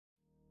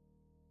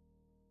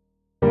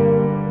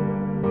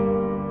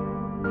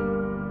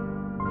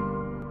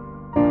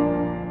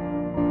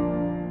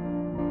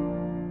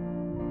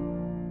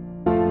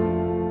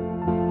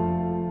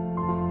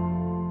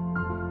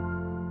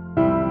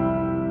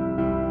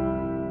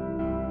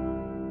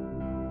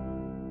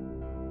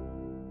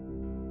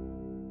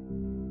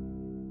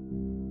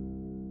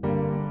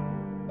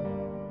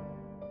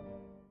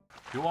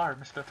You are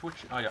Mr.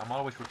 Twitch. Oh yeah, I'm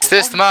always recording. Is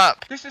this the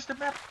map? This is the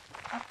map.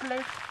 I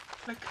played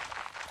like.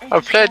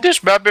 I've played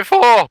this map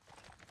before.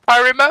 I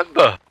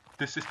remember.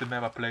 This is the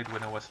map I played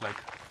when I was like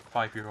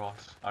 5 years old.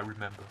 I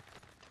remember.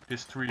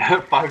 This tree.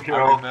 5 years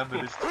old. I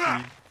remember this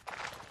tree.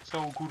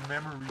 So good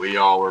memories. We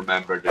all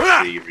remember the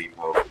tree,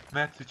 Repo.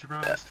 Matt, did you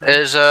remember this tree?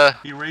 Is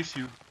He erased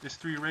you. This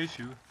tree erased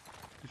you.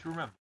 Did you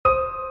remember?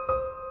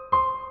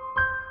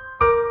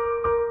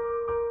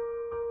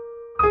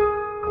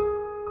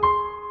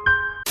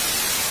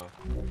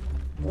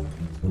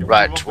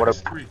 right? What a.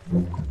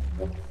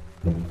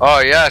 Oh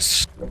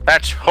yes,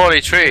 that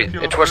holy tree.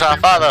 It was our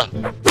father.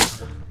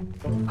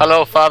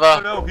 Hello, father.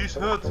 Oh no, he's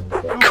hurt.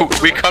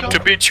 We come to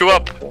beat you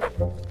up.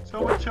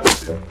 Someone shot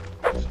him.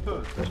 He's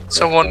hurt.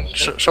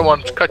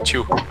 Someone cut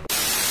you.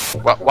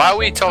 Why are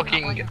we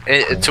talking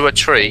to a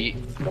tree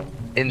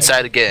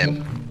inside a game?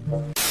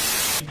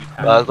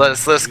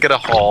 Let's get a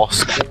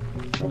horse. A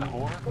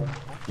whore?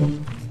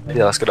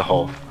 Yeah, let's get a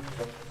horse.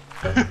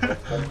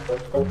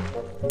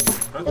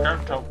 Let's go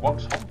to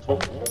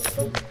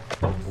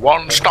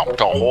One stop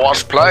to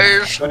horse,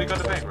 please. Oh, they got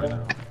a bank right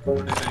now.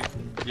 What did they?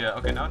 Yeah,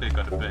 okay, now they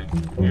got a bank.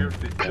 Here,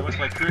 there was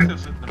like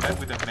first in the map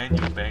with a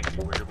menu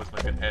banking where there was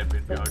like an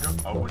admin behind them.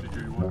 Oh, what did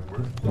you want to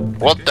work?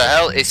 What the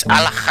hell is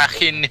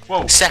Al-Khachin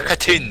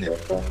Sakatin?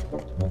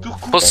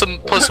 Put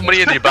some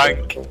money in your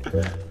bank.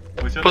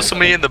 Put some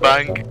money in the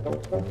bank.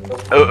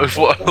 Oh,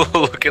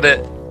 look at it.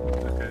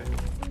 Okay.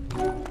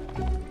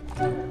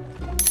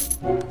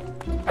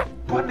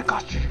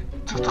 Pannenkaartje,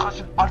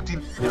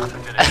 2018.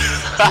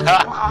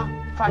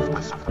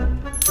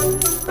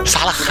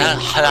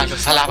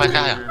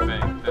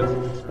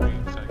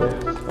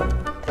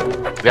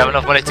 We have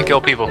enough money to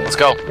kill people. Let's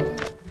go.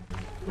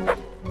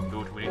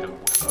 Dude, we need to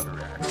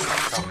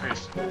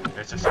Turkish.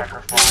 It's a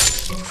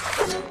sacrifice.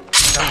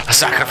 A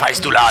sacrifice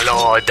to our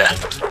Lord.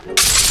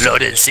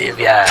 Lord and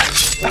Savior.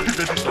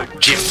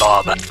 Jim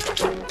Bob.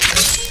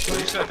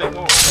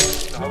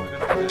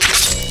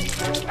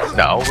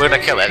 No, we're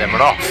gonna kill it and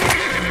run off.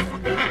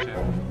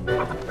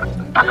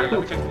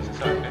 Oh,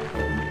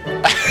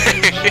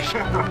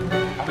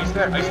 he's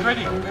there. He's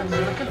ready.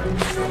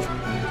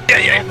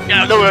 Yeah.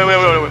 No,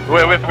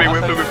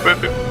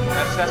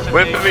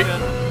 wait for me.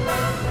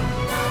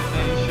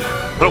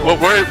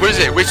 Where is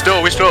it? Which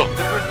door? The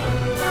first one.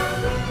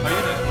 Are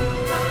you there?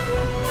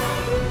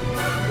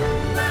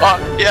 Oh,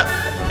 yeah.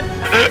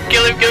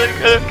 Kill him.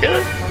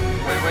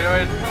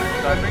 Wait.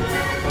 Diving.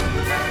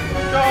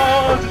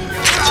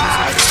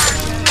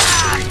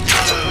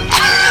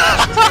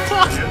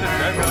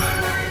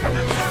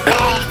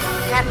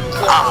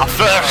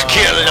 First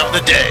kill of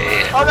the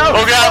day. Oh no!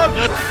 Oh god!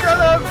 Kill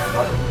him!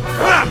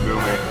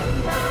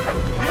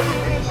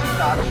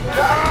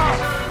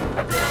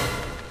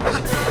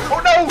 Oh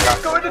no!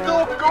 Go in the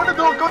door!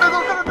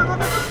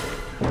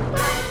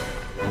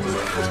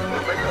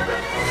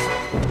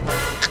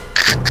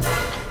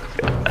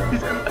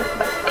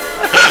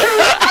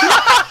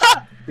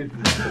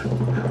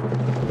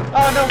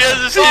 Oh no! He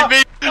doesn't see me!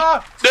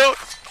 No!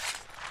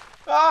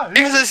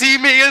 He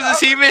doesn't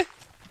see me!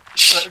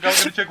 I'm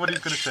gonna check what he's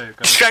gonna say.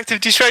 Okay.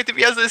 Distract him,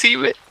 he hasn't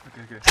seen me!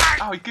 Okay.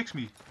 Ow, he kicks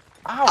me!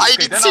 Ow! I Okay,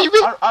 didn't then see me!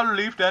 I'll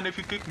leave then if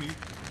you kick me.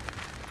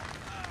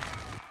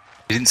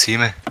 He didn't see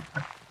me.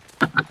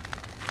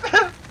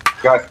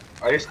 Guys,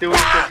 are you still in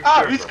Turkish?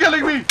 Ah, he's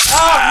killing me!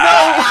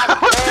 Ah,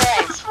 no!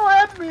 This is for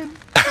admin!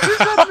 This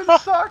admin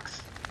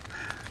sucks!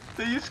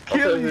 They just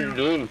kill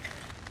you!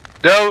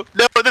 No,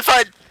 they're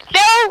fine!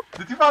 No!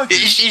 Did you find him?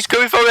 He's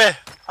coming for me!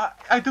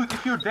 I do,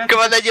 if you're dead... Come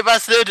on then, you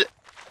bastard!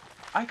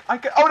 I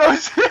can... Oh no, I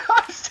see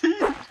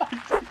you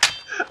fighting!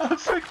 I'm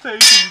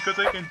spectating because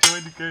I can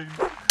join the game.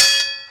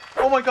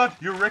 Oh my god,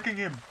 you're wrecking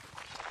him!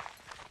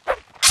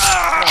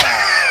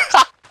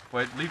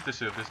 Wait, leave the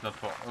server, it's not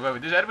far.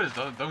 Wait, this admin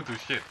don't do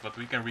shit, but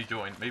we can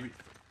rejoin. Maybe...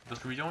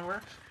 Does rejoin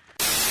work?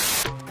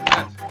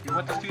 You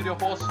want to steal your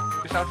horse?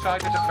 He's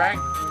outside in the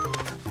bank.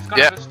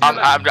 Yeah,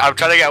 I'm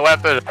trying to get a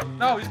weapon.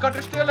 No, he's going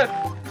to steal it!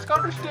 He's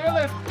going to steal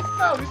it!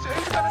 No, he's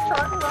going to try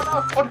to run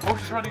off! Oh,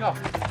 he's running off!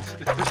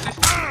 It's this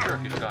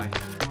Turkish guy.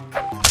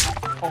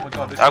 Oh my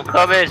god, this I'm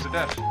coming!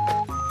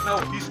 No,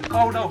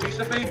 he's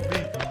evading me!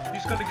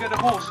 He's gonna get a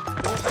horse! The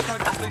horse is trying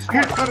to play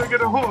smart! He's gonna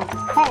get a horse!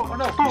 Oh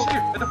no, he's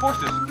here! At the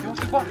horses! He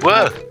wants to buy!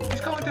 Where?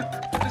 He's going to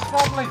the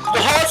small place!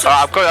 Oh,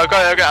 I've got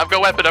a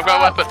weapon, I've got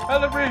a weapon!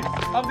 Help me!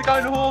 I'm the guy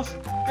in the horse!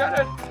 Get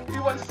it! He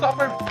wants to stop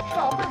him!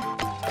 Stop him!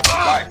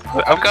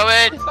 I'm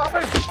coming! Stop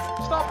him!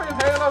 Stop him!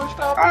 Halo,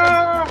 stop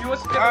him! He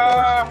wants to get the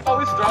horse! Oh,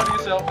 he's drowning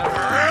himself now!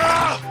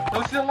 No,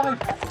 he's still alive!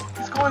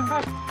 He's going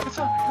back! It's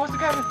up! He wants to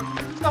get it!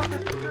 Stop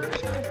it!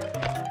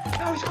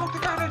 No, he's going to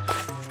get it!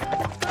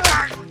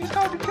 He's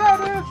going to get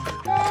it!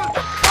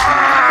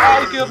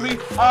 Oh, he killed me!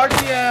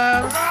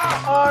 RDM!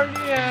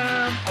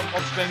 RDM!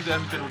 I'm spending the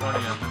MK with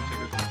RDM.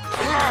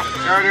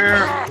 Get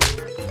here!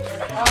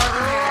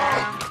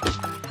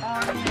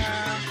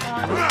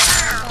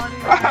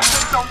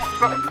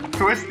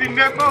 Twisting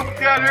them up,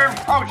 get him!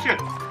 Oh shit!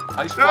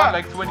 I spawned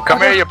like 20. Come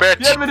here, you bitch!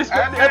 Yeah, but it's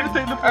got the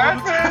editing the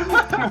phone.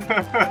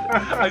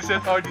 I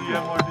said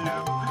RDM.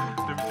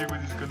 Let me see what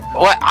he's gonna do.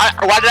 What?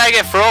 Why did I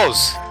get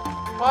froze?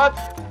 What?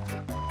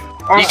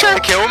 You trying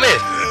to kill me?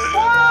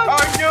 What?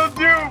 I killed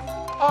you!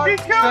 Oh, He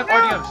killed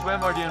you! spam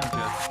RDM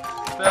chat.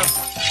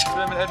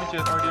 Spam in admin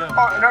chat, RDM.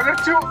 Oh, no, there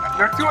are two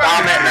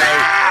Damn it, admins.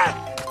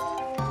 mate.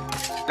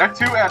 There are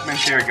 2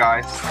 admins here,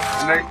 guys.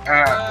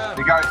 And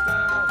the guy...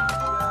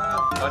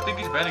 I think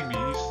he's banning me.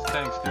 He's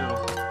staying still.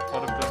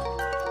 One of them.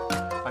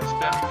 I'm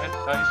spamming.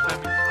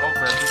 Oh,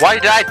 crap. Why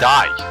did I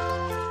die?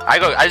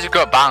 I just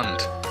got banned.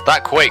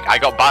 That quick. I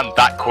got banned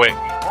that quick.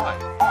 Why?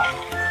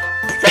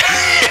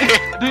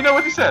 Do you know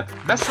what he said?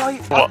 Messai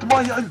What?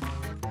 Admayan!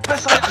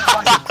 Messai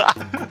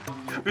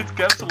Admayan! With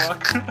caps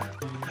lock.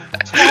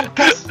 Small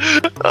guess!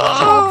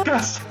 Small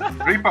guess!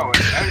 Repo,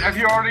 have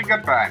you already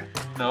got banned?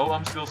 No,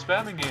 I'm still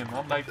spamming him.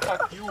 I'm like,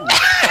 fuck you.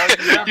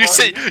 You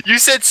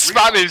said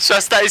spamming, so I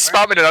started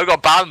spamming and I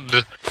got banned.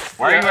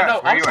 Where are you at? No,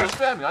 Where I'm you still at?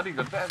 spamming. I didn't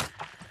get banned.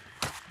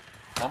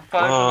 I'm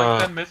fine with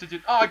like 10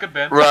 messages. Oh, I got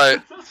banned.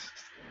 Right.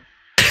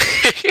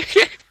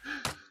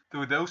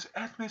 Dude, those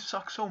admins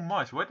suck so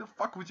much. Why the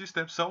fuck would you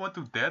stab someone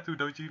to death who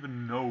don't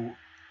even know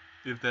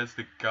if that's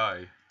the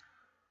guy?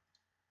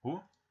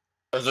 Who?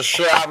 There's a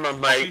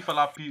shaman, mate.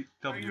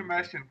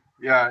 VivaLaPW.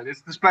 Yeah,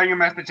 it's displaying a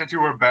message that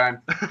you were banned.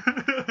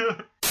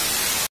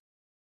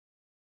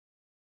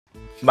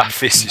 My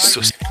face is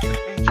so.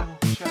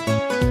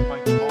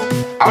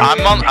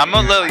 I'm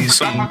on literally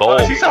some ball.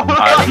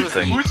 I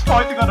think. Who's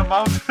fighting on a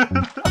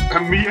mountain?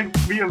 me and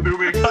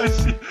Lumix. I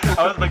see. I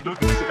was like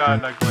looking at the guy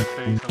like my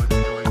face. I was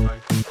enjoying my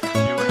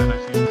view, and then I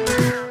see him.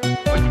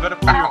 But you gotta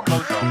put your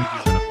clothes on if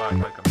you're gonna fight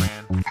like a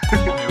man.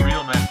 Only a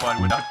real man fight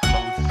without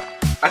clothes.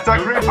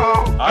 Attack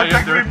Repo!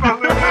 Attack Repo,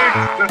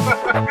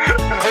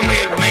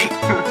 Lumix!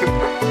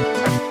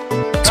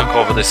 Took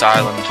over this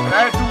island.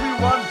 Hey,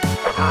 2v1!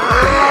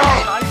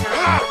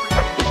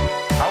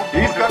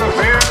 He's got a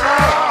beard!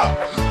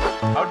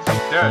 How did he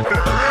dare?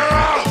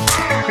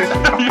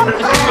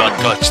 God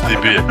touch the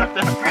beard.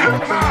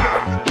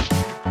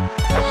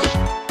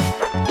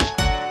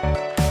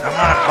 Come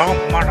on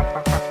home,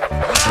 motherfucker.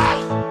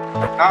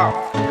 Ow!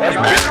 That's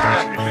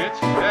bitch.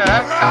 Yeah,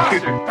 that's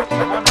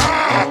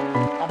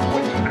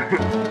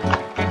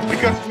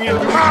Because me and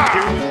Lumix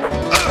killed.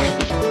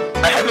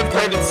 I haven't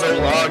played it so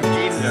long,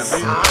 Jesus.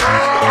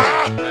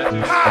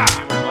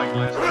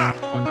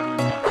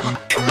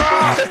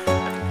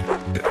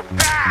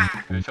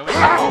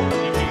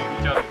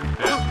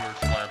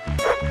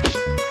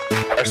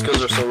 Our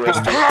skills are so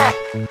risky.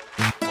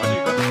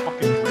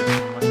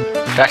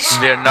 That's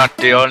not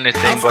the only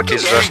thing what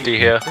is rusty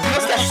here.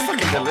 That's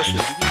fucking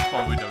delicious.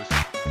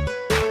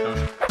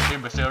 Those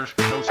imbeciles,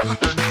 those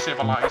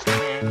uncivilized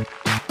men.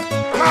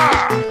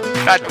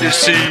 At the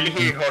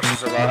sea,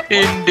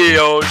 in the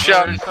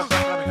ocean,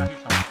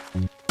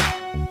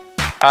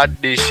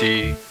 at the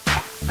sea.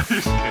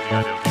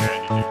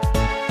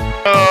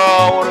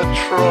 Oh, what a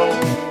troll.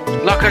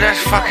 Look at that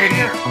fucking...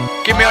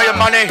 Give me all your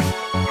money.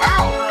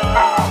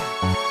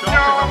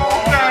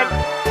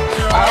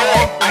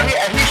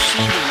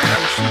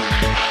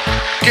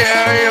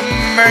 Give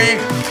me.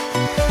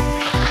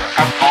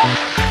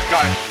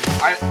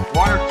 Guys,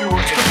 one or two.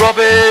 Rob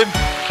him.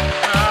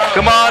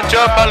 Come on,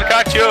 jump, I'll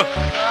catch you.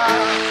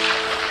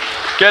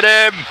 Get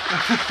him.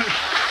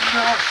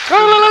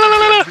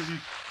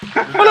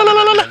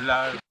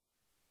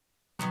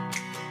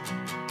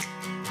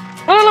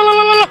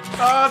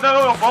 Ah,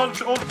 no, a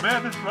bunch of old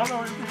men is running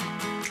away.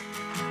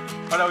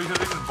 Oh no, he's a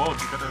little boat,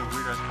 he's got a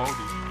weird ass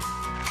pony.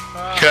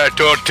 Yeah,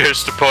 don't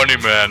test the pony,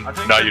 man.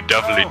 Now you're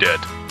definitely dead.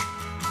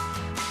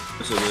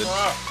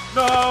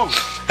 No!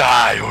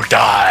 Die or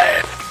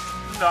die.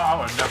 No,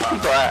 I'll never.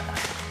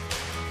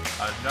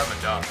 I'll never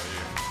die.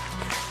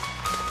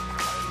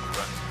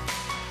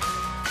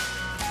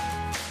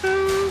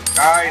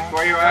 Guys,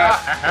 where you at?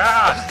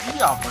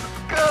 Yeah,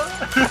 motherfucker.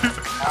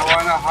 I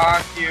wanna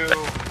hug you.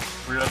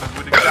 We're on the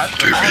wooden I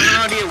have no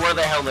idea where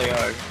the hell they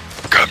are.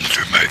 Come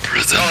to my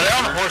prison. Oh, they're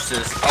on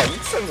horses. Oh, you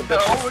sons of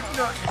bitches.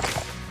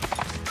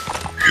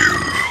 You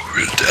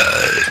will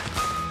die.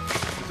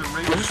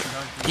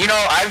 You know,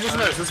 I've just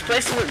noticed this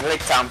place is like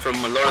Lake Town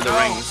from Lord of the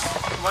Rings.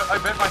 I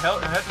bet my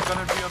head is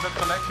gonna be on that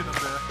collection of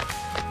the...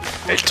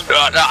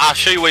 I'll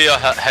show you where your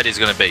head is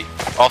going to be.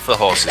 Off the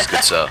horses,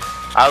 good sir.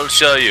 I'll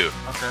show you.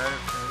 Okay.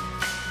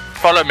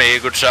 Follow me,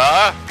 good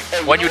sir.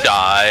 When you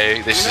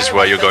die, this is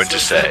where you're going to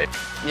stay.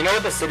 You know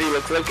what the city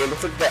looks like? It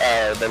looks like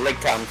the Lake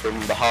Town from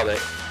The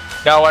Hobbit.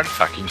 No one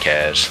fucking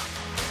cares.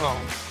 Oh.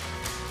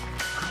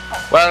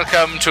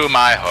 Welcome to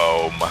my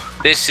home.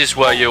 This is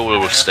where you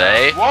will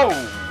stay. Whoa!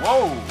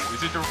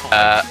 Is it your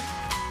collection?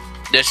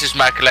 This is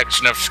my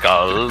collection of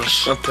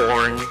skulls.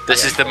 Boring.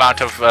 This is the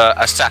amount of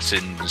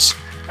assassins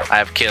I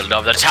have killed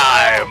over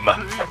time.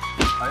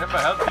 I have a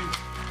healthy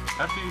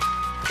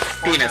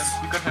penis.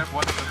 You can have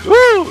one of them.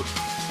 Woo!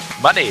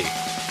 Money.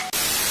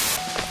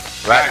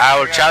 Right, I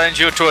will challenge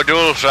you to a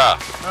duel, sir.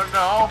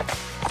 No.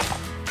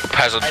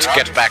 Peasant,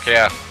 get back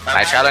here.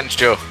 I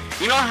challenged you.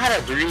 You know I had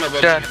a dream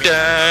about Dun,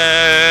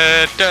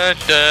 dun, dun,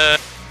 dun.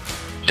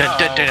 Dun,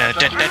 dun, dun,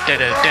 dun, dun, dun,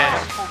 dun,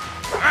 dun.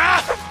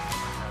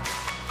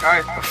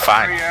 Guys,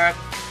 Fine. where you at?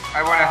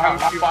 I wanna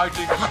help I'm you.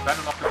 fighting. I'm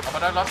better not to.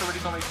 But I lost already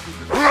so many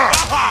stupid.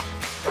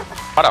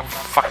 What the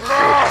fuck?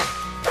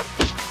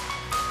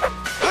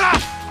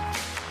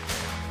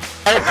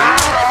 I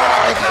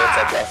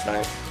had last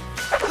night.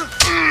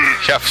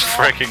 You have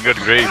freaking good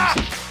dreams.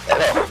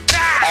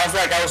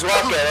 I was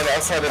walking and I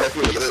saw that I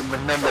feel the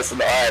numbness in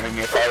the eye and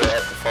if I would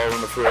have to fall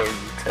on the floor and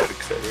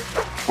etc.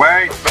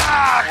 Wait.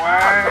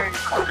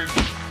 Fucking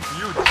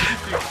you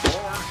cheating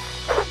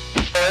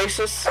whore.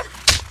 Oasis.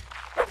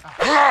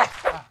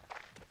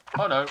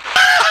 Oh no.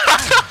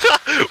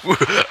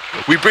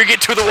 We bring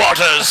it to the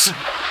waters!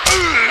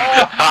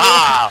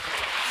 Ah,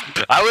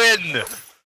 I win!